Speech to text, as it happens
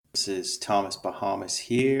This is Thomas Bahamas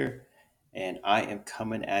here, and I am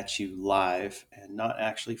coming at you live and not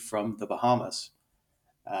actually from the Bahamas.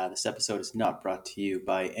 This episode is not brought to you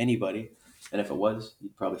by anybody, and if it was,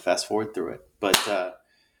 you'd probably fast forward through it. But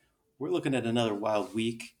we're looking at another wild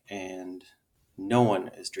week, and no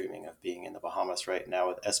one is dreaming of being in the Bahamas right now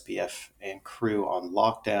with SPF and crew on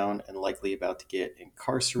lockdown and likely about to get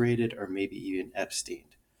incarcerated or maybe even Epstein.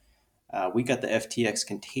 We got the FTX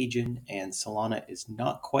contagion, and Solana is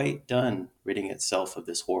not quite done ridding itself of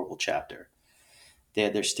this horrible chapter. They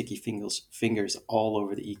had their sticky fingers all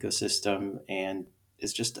over the ecosystem, and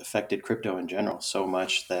it's just affected crypto in general so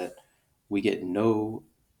much that we get no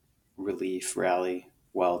relief rally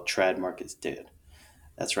while trad markets did.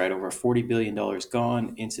 That's right, over $40 billion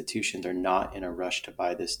gone. Institutions are not in a rush to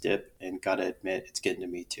buy this dip, and gotta admit, it's getting to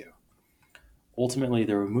me too. Ultimately,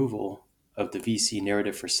 the removal of the VC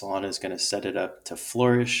narrative for Solana is going to set it up to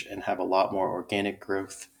flourish and have a lot more organic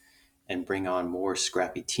growth and bring on more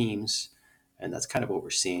scrappy teams. And that's kind of what we're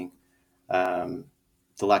seeing. Um,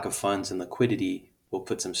 the lack of funds and liquidity will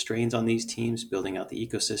put some strains on these teams building out the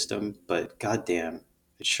ecosystem, but goddamn,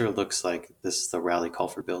 it sure looks like this is the rally call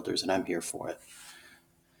for builders, and I'm here for it.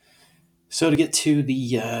 So, to get to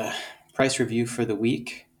the price review for the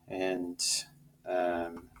week, and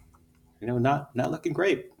um, not looking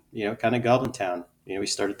great. Kind of Goblin Town. We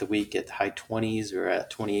started the week at the high 20s. We were at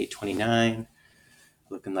 28, 29,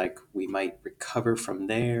 looking like we might recover from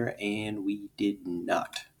there, and we did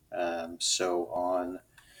not. So on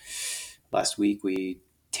last week, we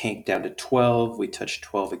tanked down to 12. We touched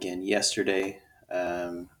 12 again yesterday.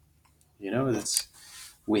 That's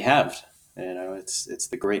we halved. It's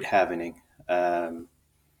the great halvening. But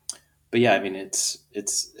yeah, I mean, it's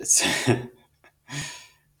it's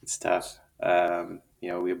tough.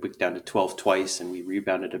 We wicked down to 12 twice and we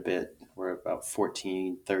rebounded a bit. We're about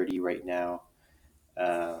 14.30 right now.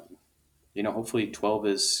 Hopefully 12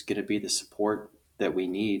 is going to be the support that we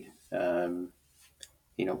need.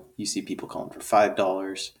 You see people calling for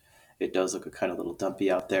 $5. It does look a kind of little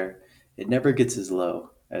dumpy out there. It never gets as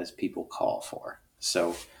low as people call for.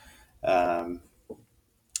 So, um,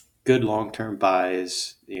 good long-term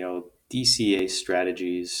buys, DCA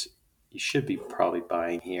strategies, you should be probably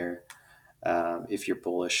buying here if you're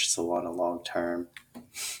bullish Solana long term.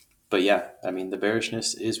 But yeah, I mean, the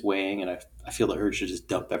bearishness is weighing, and I feel the urge to just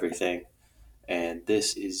dump everything. And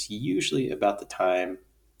this is usually about the time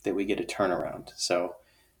that we get a turnaround. So,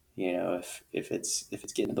 if it's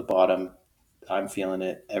getting to the bottom, I'm feeling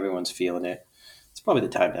it, everyone's feeling it. It's probably the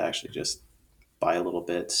time to actually just buy a little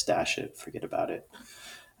bit, stash it, forget about it.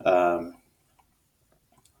 Um,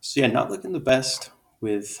 so yeah, not looking the best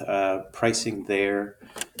with pricing there.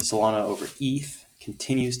 Solana over ETH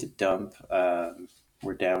continues to dump.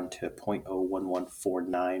 We're down to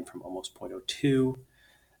 0.01149 from almost zero point zero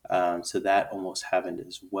 0.02. So that almost happened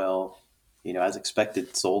as well. As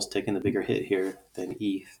expected, Sol's taking the bigger hit here than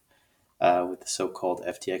ETH with the so-called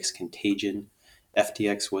FTX contagion.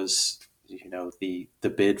 FTX was, the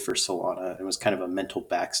bid for Solana. It was kind of a mental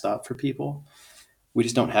backstop for people. We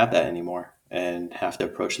just don't have that anymore and have to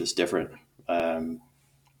approach this different. Um,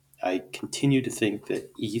 I continue to think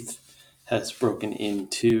that ETH has broken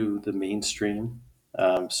into the mainstream.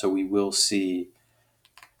 So we will see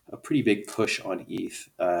a pretty big push on ETH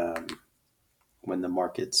when the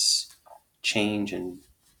markets change and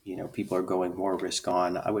people are going more risk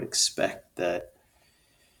on. I would expect that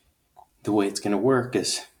the way it's going to work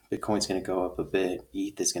is Bitcoin's going to go up a bit,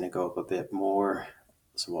 ETH is going to go up a bit more.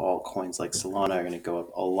 Some altcoins like Solana are going to go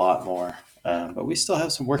up a lot more. But we still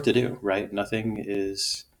have some work to do, right? Nothing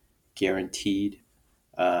is guaranteed.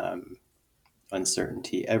 Um,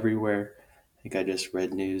 Uncertainty everywhere. I think I just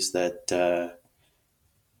read news that the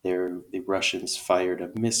Russians fired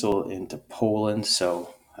a missile into Poland.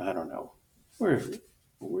 So I don't know. We're,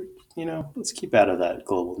 let's keep out of that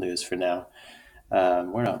global news for now.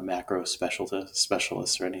 We're not macro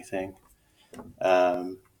specialists or anything.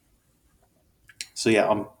 Um, so yeah,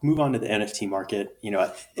 I'll move on to the NFT market.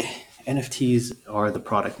 NFTs are the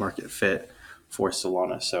product market fit for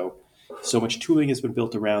Solana. So much tooling has been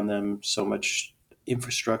built around them, so much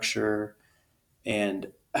infrastructure,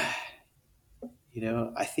 and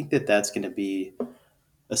I think that that's going to be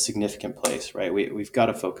a significant place, right? We've got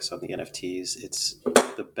to focus on the NFTs. It's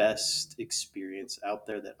the best experience out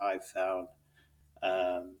there that I've found.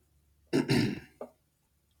 Um,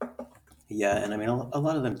 yeah, and I mean, a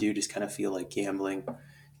lot of them do just kind of feel like gambling.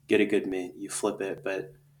 Get a good mint, you flip it,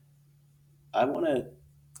 but I want to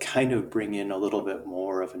kind of bring in a little bit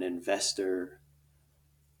more of an investor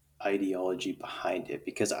ideology behind it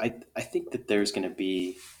because I think that there's going to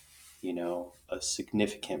be, a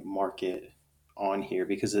significant market on here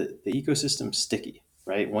because the ecosystem's sticky,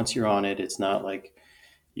 right? Once you're on it, it's not like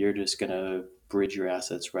you're just gonna bridge your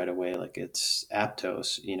assets right away like it's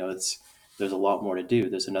Aptos. It's there's a lot more to do.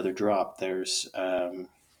 There's another drop. There's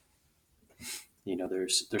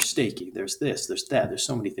staking. There's this. There's that. There's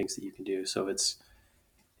so many things that you can do. So it's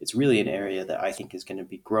really an area that I think is going to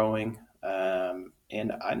be growing.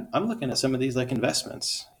 And I'm looking at some of these like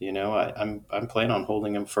investments. I'm planning on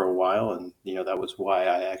holding them for a while, and that was why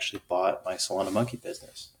I actually bought my Solana Monkey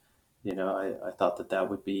business. I thought that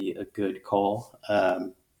would be a good call.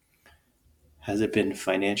 Has it been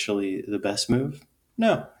financially the best move?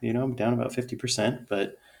 No, I'm down about 50%,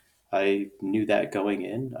 but I knew that going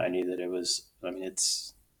in. I knew that it was. I mean,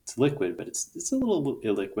 it's liquid, but it's a little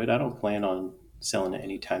illiquid. I don't plan on selling it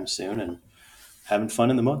anytime soon, and having fun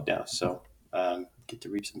in the mug now. So get to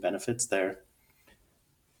reap some benefits there.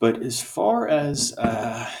 But as far as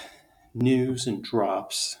news and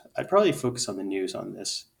drops, I'd probably focus on the news on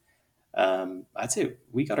this. I'd say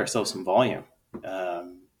we got ourselves some volume.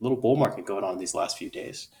 Little bull market going on these last few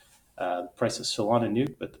days. The price of Solana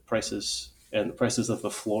nuked, but the prices of the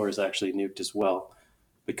floor is actually nuked as well.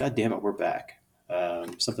 But god damn it, we're back.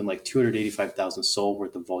 Something like 285,000 SOL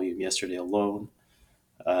worth of volume yesterday alone,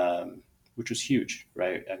 which was huge,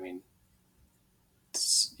 right? I mean,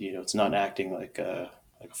 it's not acting like a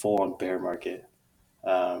full on bear market.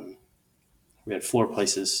 Um, we had floor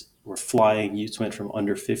prices were flying. Utes went from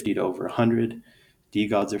under 50 to over 100.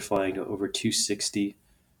 DGODs are flying to over 260,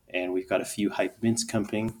 and we've got a few hype mints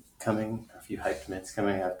coming. A few hyped mints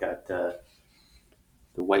coming. I've got the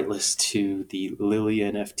whitelist to the Lily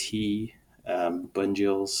NFT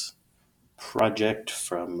Bunjil's project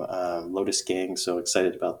from Lotus Gang. So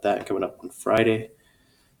excited about that coming up on Friday.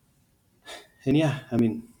 And yeah, I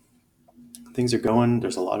mean, things are going.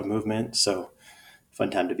 There's a lot of movement. So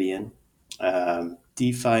fun time to be in.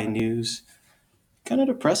 DeFi news, kind of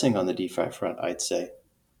depressing on the DeFi front, I'd say.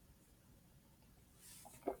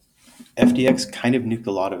 FTX kind of nuked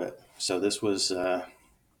a lot of it. So this was the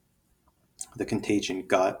contagion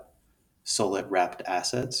got Solid wrapped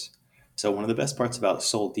assets. So one of the best parts about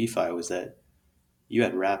Sol DeFi was that you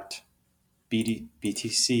had wrapped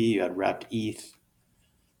BTC, you had wrapped ETH,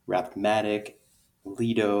 wrapped Matic,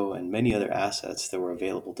 Lido, and many other assets that were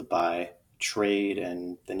available to buy, trade,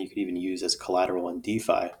 and then you could even use as collateral in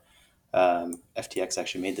DeFi. FTX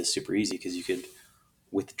actually made this super easy because you could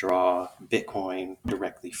withdraw Bitcoin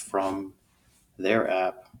directly from their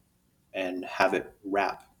app and have it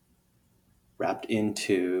wrapped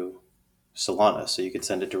into Solana. So you could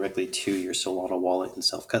send it directly to your Solana wallet and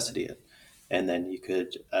self custody it. And then you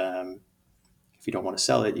could, if you don't want to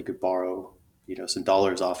sell it, you could borrow, some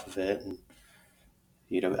dollars off of it and,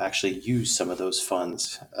 actually use some of those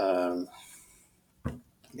funds.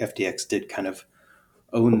 FTX did kind of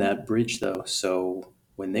own that bridge though. So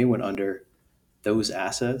when they went under, those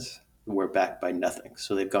assets were backed by nothing.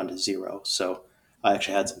 So they've gone to zero. So I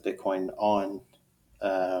actually had some Bitcoin on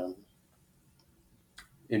um,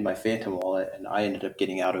 in my Phantom wallet, and I ended up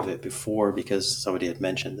getting out of it before because somebody had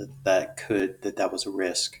mentioned that was a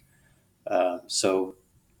risk. So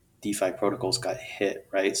DeFi protocols got hit,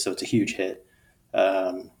 right? So it's a huge hit.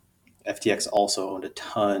 Um, FTX also owned a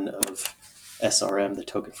ton of SRM, the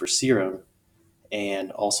token for Serum,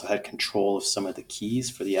 and also had control of some of the keys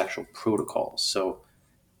for the actual protocols. So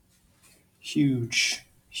huge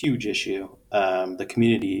issue. The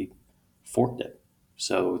community forked it.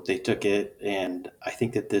 So they took it, and I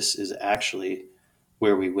think that this is actually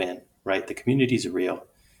where we win, right? The communities are real.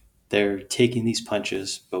 They're taking these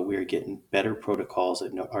punches, but we're getting better protocols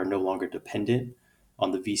that are no longer dependent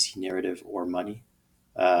on the VC narrative or money.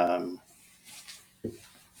 Um,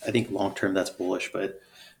 I think long term that's bullish, but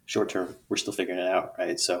short term we're still figuring it out,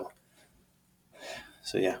 right? So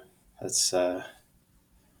yeah, that's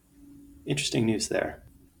interesting news there.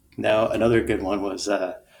 Now another good one was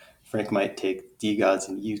Frank might take DGODs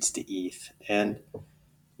and Utes to ETH, and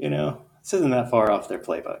this isn't that far off their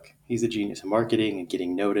playbook. He's a genius in marketing and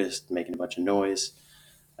getting noticed, making a bunch of noise.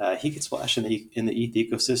 He could splash in the ETH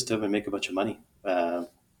ecosystem and make a bunch of money.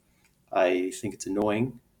 I think it's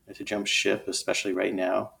annoying to jump ship, especially right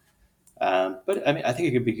now. But I mean, I think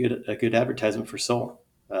it could be a good advertisement for Sol.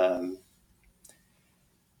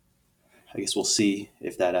 I guess we'll see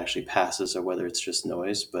if that actually passes or whether it's just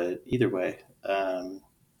noise. But either way,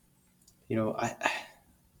 you know, I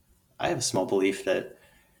I have a small belief that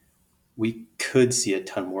we could see a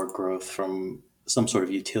ton more growth from some sort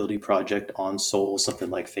of utility project on Sol, something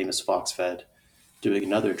like Famous Foxfed doing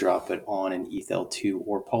another drop it on an ETH2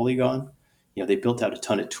 or Polygon. They built out a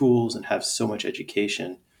ton of tools and have so much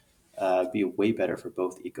education. Be way better for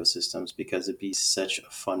both ecosystems because it'd be such a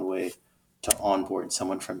fun way to onboard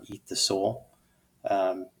someone from ETH to Sol.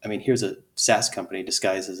 I mean, here's a SaaS company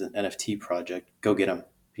disguised as an NFT project. Go get them.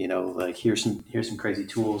 Like here's some crazy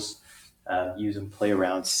tools. Use them, play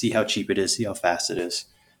around, see how cheap it is, see how fast it is.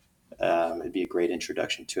 It'd be a great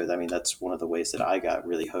introduction to it. I mean, that's one of the ways that I got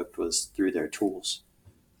really hooked was through their tools.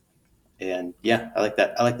 And yeah, I like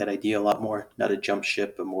that. I like that idea a lot more. Not a jump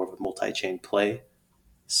ship, but more of a multi-chain play.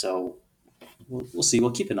 So we'll see.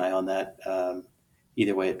 We'll keep an eye on that.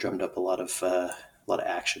 Either way, it drummed up a lot of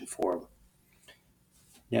action for them.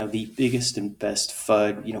 Now, the biggest and best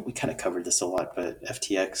FUD, we kind of covered this a lot, but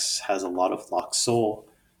FTX has a lot of locked SOL,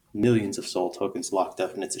 millions of SOL tokens locked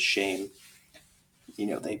up, and it's a shame.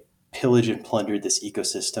 They pillage and plundered this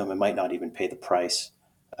ecosystem and might not even pay the price.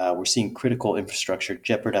 We're seeing critical infrastructure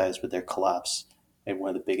jeopardized with their collapse, and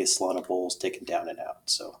one of the biggest Solana bulls taken down and out.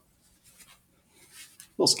 So,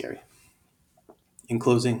 a little scary. In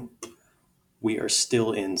closing, we are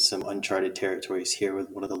still in some uncharted territories here with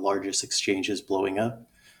one of the largest exchanges blowing up.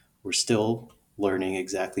 We're still learning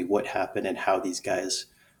exactly what happened and how these guys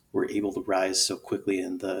were able to rise so quickly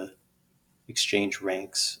in the exchange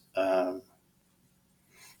ranks.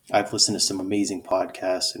 I've listened to some amazing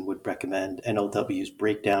podcasts and would recommend NLW's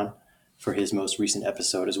breakdown for his most recent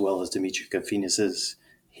episode, as well as Dimitri Kofinis's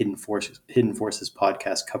Hidden Forces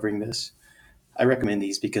podcast covering this. I recommend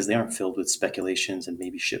these because they aren't filled with speculations and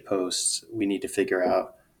maybe shit posts. We need to figure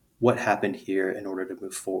out what happened here in order to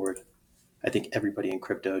move forward. I think everybody in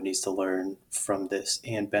crypto needs to learn from this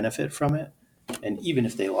and benefit from it. And even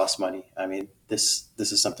if they lost money, I mean, this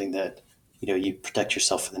is something that you protect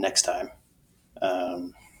yourself for the next time.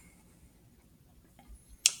 Um,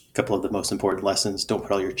 a couple of the most important lessons: don't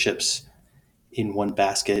put all your chips in one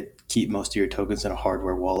basket. Keep most of your tokens in a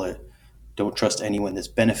hardware wallet. Don't trust anyone that's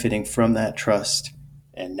benefiting from that trust.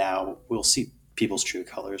 And now we'll see people's true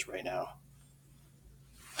colors right now.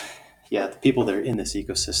 Yeah, the people that are in this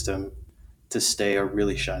ecosystem to stay are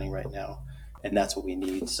really shining right now. And that's what we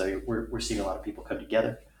need. So we're seeing a lot of people come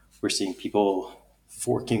together. We're seeing people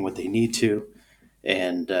forking what they need to.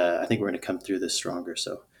 And I think we're going to come through this stronger.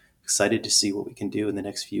 So excited to see what we can do in the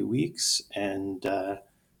next few weeks. And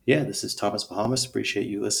yeah, this is Thomas Bahamas. Appreciate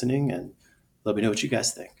you listening and let me know what you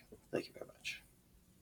guys think. Thank you very much.